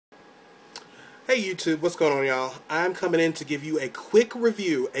Hey YouTube, what's going on, y'all? I'm coming in to give you a quick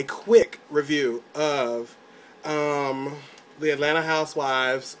review of the Atlanta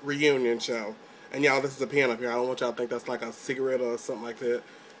Housewives reunion show. And y'all, this is a pen up here. I don't want y'all to think that's like a cigarette or something like that.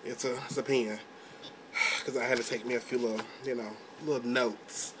 It's a pen because I had to take me a few little little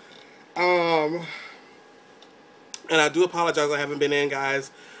notes. Um, and I do apologize I haven't been in,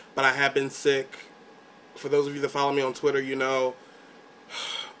 guys, but I have been sick. For those of you that follow me on Twitter, you know.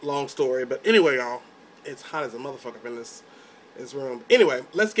 Long story, but anyway, y'all, it's hot as a motherfucker up in this room. Anyway,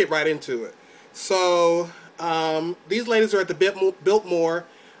 let's get right into it. So, these ladies are at the Biltmore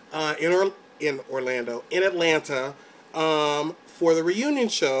in Orlando, in Atlanta, for the reunion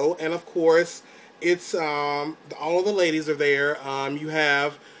show, and of course, it's all of the ladies are there. You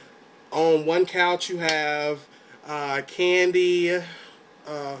have on one couch, you have Candy.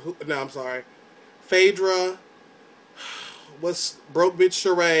 I'm sorry, Phaedra. What's broke bitch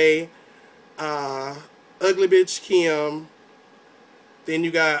Sheree, ugly bitch Kim. Then you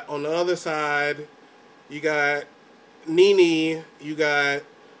got on the other side, you got Nene, you got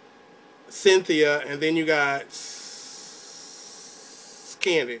Cynthia, and then you got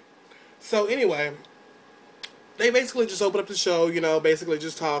Candy. So anyway, they basically just open up the show, you know, basically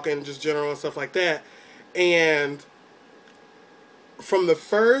just talking, just general and stuff like that. And from the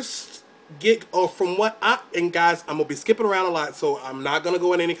first from what and guys, I'm gonna be skipping around a lot, so I'm not gonna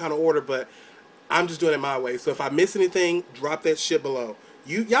go in any kind of order, but I'm just doing it my way. So if I miss anything, drop that shit below.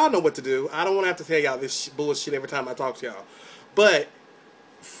 Y'all know what to do. I don't want to have to tell y'all this bullshit every time I talk to y'all. But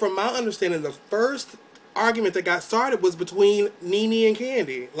from my understanding, the first argument that got started was between Nene and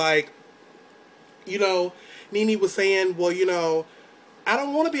Candy. Like, you know, Nene was saying, well, you know, I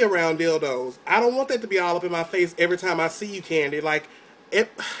don't want to be around dildos. I don't want that to be all up in my face every time I see you, Candy. Like, it.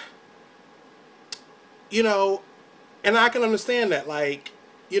 You know, and I can understand that, like,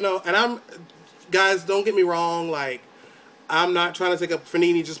 you know, and guys, don't get me wrong, like, I'm not trying to take up for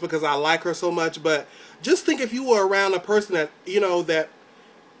Nene just because I like her so much, but just think if you were around a person that, you know, that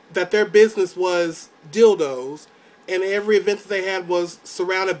their business was dildos, and every event that they had was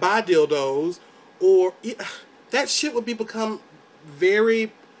surrounded by dildos, or that shit would become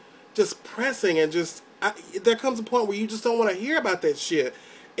very just pressing, and just, there comes a point where you just don't want to hear about that shit,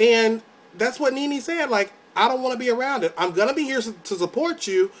 and that's what Nene said. Like, I don't want to be around it. I'm going to be here to support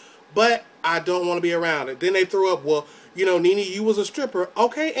you, but I don't want to be around it. Then they throw up, well, you know, Nene, you was a stripper.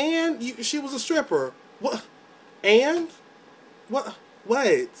 Okay, and she was a stripper. What? And? What?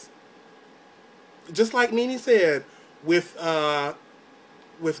 Just like Nene said, with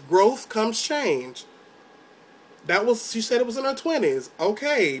growth comes change. She said it was in her 20s.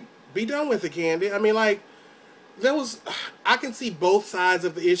 Okay, be done with it, Candy. I mean, like, I can see both sides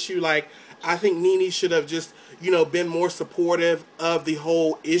of the issue. Like, I think Nene should have just, you know, been more supportive of the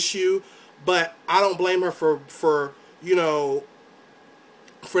whole issue, but I don't blame her for you know,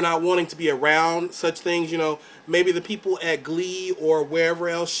 for not wanting to be around such things. You know, maybe the people at Glee or wherever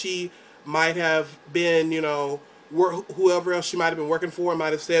else she might have been, you know, whoever else she might have been working for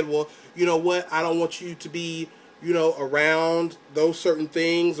might have said, well, you know what, I don't want you to be, you know, around those certain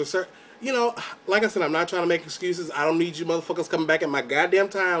things or certain. You know, like I said, I'm not trying to make excuses. I don't need you motherfuckers coming back in my goddamn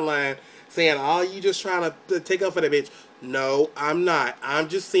timeline saying, oh, you just trying to take up for that bitch. No, I'm not. I'm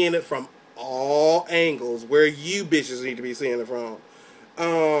just seeing it from all angles where you bitches need to be seeing it from.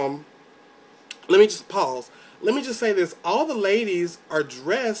 Let me just pause. Let me just say this. All the ladies are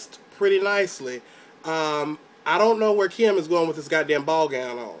dressed pretty nicely. I don't know where Kim is going with this goddamn ball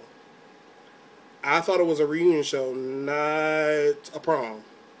gown on. I thought it was a reunion show, not a prom.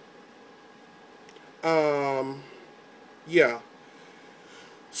 Yeah.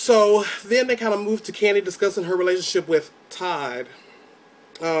 So then they kind of moved to Candy discussing her relationship with Todd.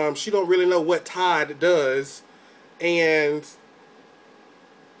 She don't really know what Todd does, and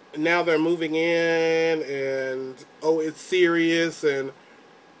now they're moving in, and oh, it's serious, and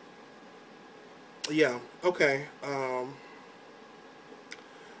yeah, okay.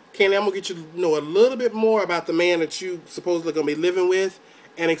 Candy, I'm gonna get you to know a little bit more about the man that you supposedly gonna be living with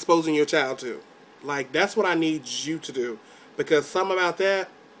and exposing your child to. Like, that's what I need you to do. Because something about that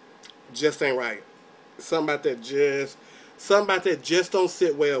just ain't right. Something about that just don't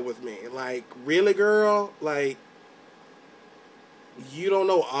sit well with me. Like, really, girl? Like, you don't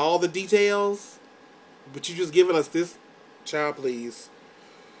know all the details, but you just giving us this? Child, please.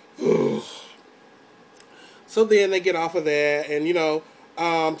 So then they get off of that, and, you know,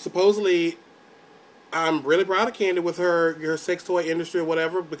 supposedly, I'm really proud of Candy with her sex toy industry or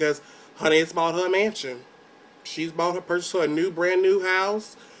whatever, because honey, it's bought her a mansion. She's purchased her a brand new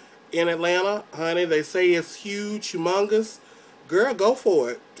house in Atlanta. Honey, they say it's huge, humongous. girl, go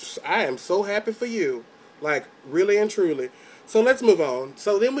for it. I am so happy for you. Like, really and truly. So let's move on.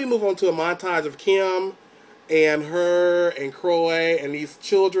 So then we move on to a montage of Kim and her and Croy and these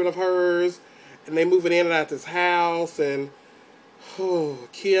children of hers. And they moving in and out this house. And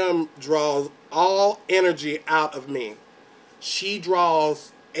Kim draws all energy out of me. She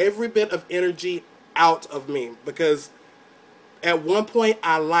draws every bit of energy out of me. Because at one point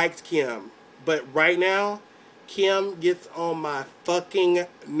I liked Kim. But right now, Kim gets on my fucking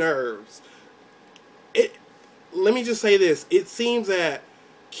nerves. Let me just say this. It seems that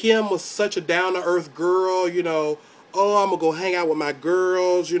Kim was such a down-to-earth girl, you know. Oh, I'm going to go hang out with my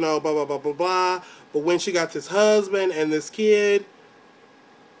girls, you know, blah, blah, blah, blah, blah. But when she got this husband and this kid,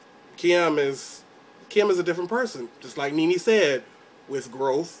 Kim is a different person. Just like Nene said, with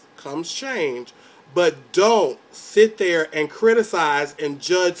growth comes change. But don't sit there and criticize and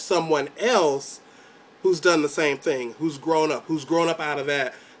judge someone else who's done the same thing, who's grown up out of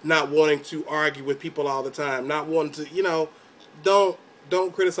that, not wanting to argue with people all the time, not wanting to, you know, don't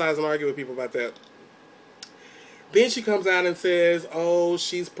criticize and argue with people about that. Then she comes out and says, oh,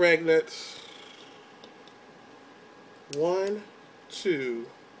 she's pregnant. 1, 2,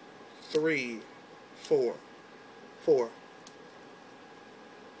 3, 4. 4.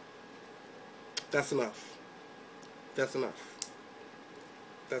 That's enough. That's enough.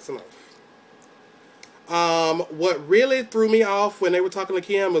 That's enough. What really threw me off when they were talking to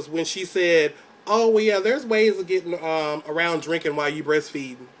Kim was when she said, oh, well, yeah, there's ways of getting around drinking while you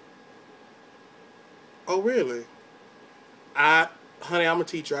breastfeeding. Oh, really? Honey, I'm a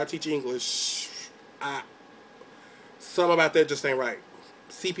teacher. I teach English. Something about that just ain't right.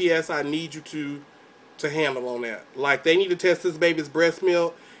 CPS, I need you to handle on that. Like, they need to test this baby's breast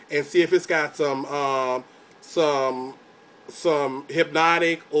milk and see if it's got some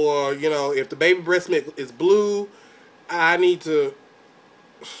hypnotic, or, you know, if the baby breast milk is blue, I need to,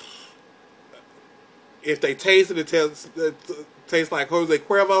 if they taste it, it tastes like Jose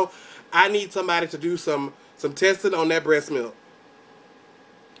Cuervo, I need somebody to do some testing on that breast milk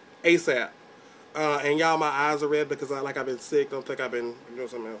ASAP. And y'all, my eyes are red because I've been sick. Don't think I've been doing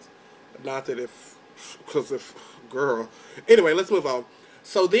something else. Not that girl. Anyway, let's move on.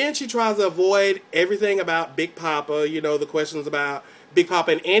 So then she tries to avoid everything about Big Papa, you know, the questions about Big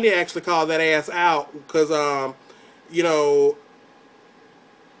Papa. And Andy actually called that ass out because, you know,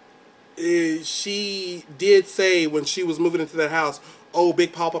 she did say when she was moving into that house, oh,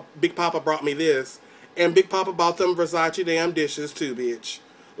 Big Papa brought me this. And Big Papa bought them Versace damn dishes too, bitch.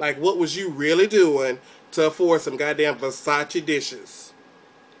 Like, what was you really doing to afford some goddamn Versace dishes?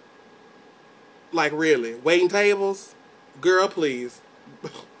 Like, really? Waiting tables? Girl, please.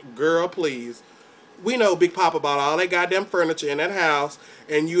 Girl, please. We know Big Papa bought all that goddamn furniture in that house,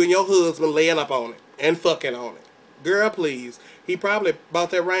 and you and your husband laying up on it and fucking on it. Girl, please. He probably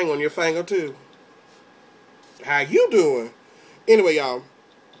bought that ring on your finger, too. How you doing? Anyway, y'all.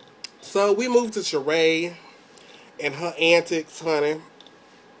 So, we moved to Sheree and her antics, honey.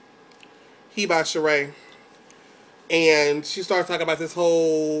 He by Sheree. And she starts talking about this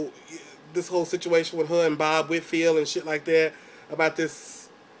whole situation with her and Bob Whitfield and shit like that. About this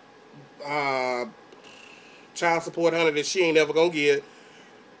child support, honey, that she ain't ever gonna get.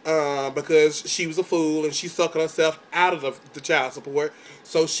 Because she was a fool and she sucking herself out of the child support.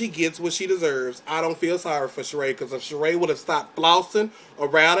 So she gets what she deserves. I don't feel sorry for Sheree, because if Sheree would have stopped flossing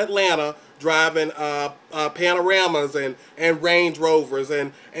around Atlanta, driving Panoramas and Range Rovers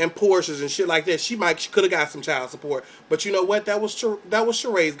and Porsches and shit like that, she could have got some child support. But you know what? That was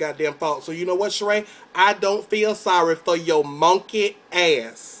Sheree's goddamn fault. So you know what, Sheree? I don't feel sorry for your monkey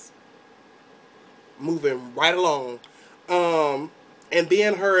ass. Moving right along. And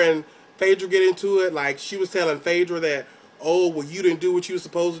then her and Phaedra get into it. Like, she was telling Phaedra that, oh, well, you didn't do what you were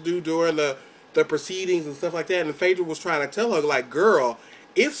supposed to do during the proceedings and stuff like that. And Phaedra was trying to tell her, like, girl,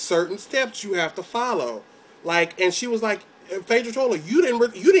 it's certain steps you have to follow. Like, and she was like, Phaedra told her, you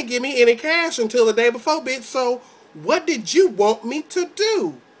didn't give me any cash until the day before, bitch. So what did you want me to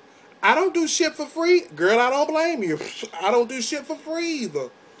do? I don't do shit for free. Girl, I don't blame you. I don't do shit for free either.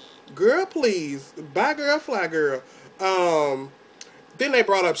 Girl, please. Bye, girl, fly, girl. Then they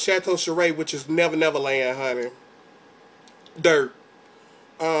brought up Chateau Sheree, which is Never Never Land, honey. Dirt.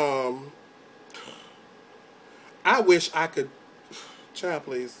 I wish I could... Child,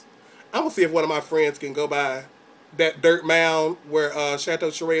 please. I'm going to see if one of my friends can go by that dirt mound where Chateau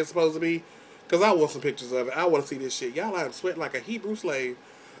Sheree is supposed to be. Because I want some pictures of it. I want to see this shit. Y'all, I'm sweating like a Hebrew slave.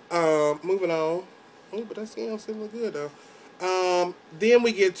 Moving on. Oh, but that skin still look good, though. Then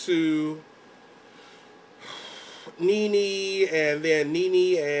we get to Nene, and then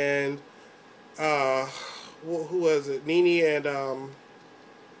Nene and who was it? Nene and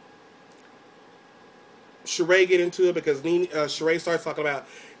Sheree get into it because Sheree starts talking about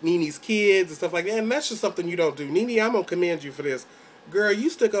Nene's kids and stuff like that. And that's just something you don't do. Nene, I'm going to commend you for this. Girl, you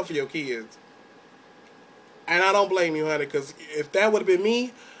stick up for your kids. And I don't blame you, honey, because if that would have been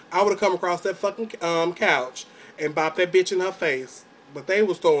me, I would have come across that fucking couch and bopped that bitch in her face. But they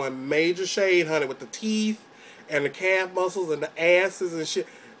was throwing major shade, honey, with the teeth and the calf muscles and the asses and shit.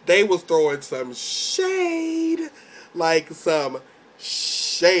 They was throwing some shade. Like some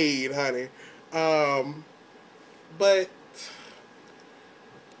shade, honey. But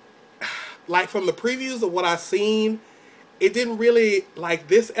like from the previews of what I seen, it didn't really, like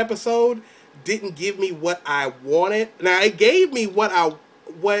this episode didn't give me what I wanted. Now it gave me what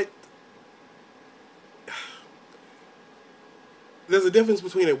there's a difference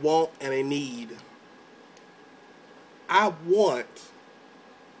between a want and a need. I want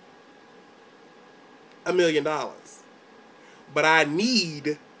 $1 million, but I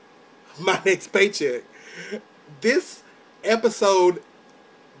need my next paycheck. This episode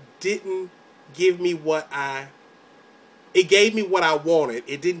didn't give me it gave me what I wanted.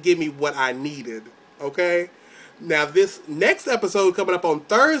 It didn't give me what I needed. Okay? Now this next episode coming up on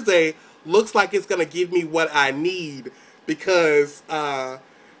Thursday looks like it's going to give me what I need because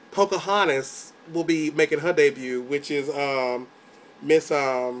Pocahontas will be making her debut, which is Miss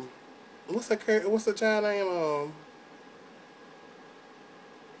what's the child name?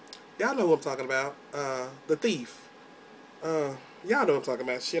 Y'all know who I'm talking about. The thief. Y'all know what I'm talking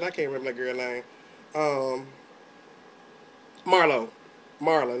about. Shit, I can't remember that girl name. Marlon,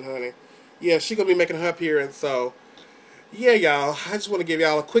 honey. Yeah, she gonna be making her appearance. So, yeah, y'all. I just want to give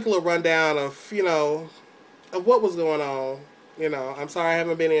y'all a quick little rundown of, of what was going on. I'm sorry I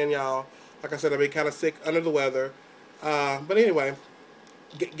haven't been in, y'all. Like I said, I've been kind of sick, under the weather. But anyway,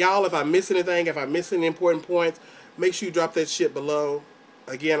 y'all, if I miss anything, if I miss any important points, make sure you drop that shit below.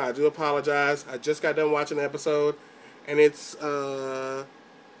 Again, I do apologize. I just got done watching the episode, and it's 2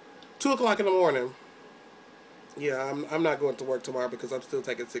 o'clock in the morning. Yeah, I'm not going to work tomorrow because I'm still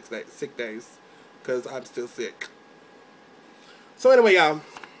taking sick days because I'm still sick. So anyway, y'all,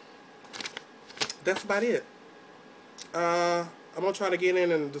 that's about it. I'm going to try to get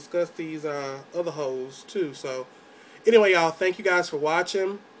in and discuss these other hoes too. So anyway, y'all, thank you guys for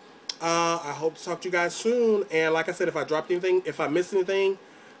watching. I hope to talk to you guys soon. And like I said, if I dropped anything, if I missed anything,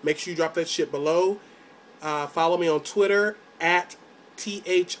 make sure you drop that shit below. Follow me on Twitter at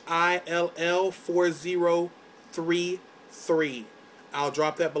THILL4033. I'll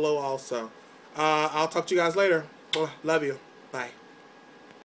drop that below also. I'll talk to you guys later. Love you. Bye.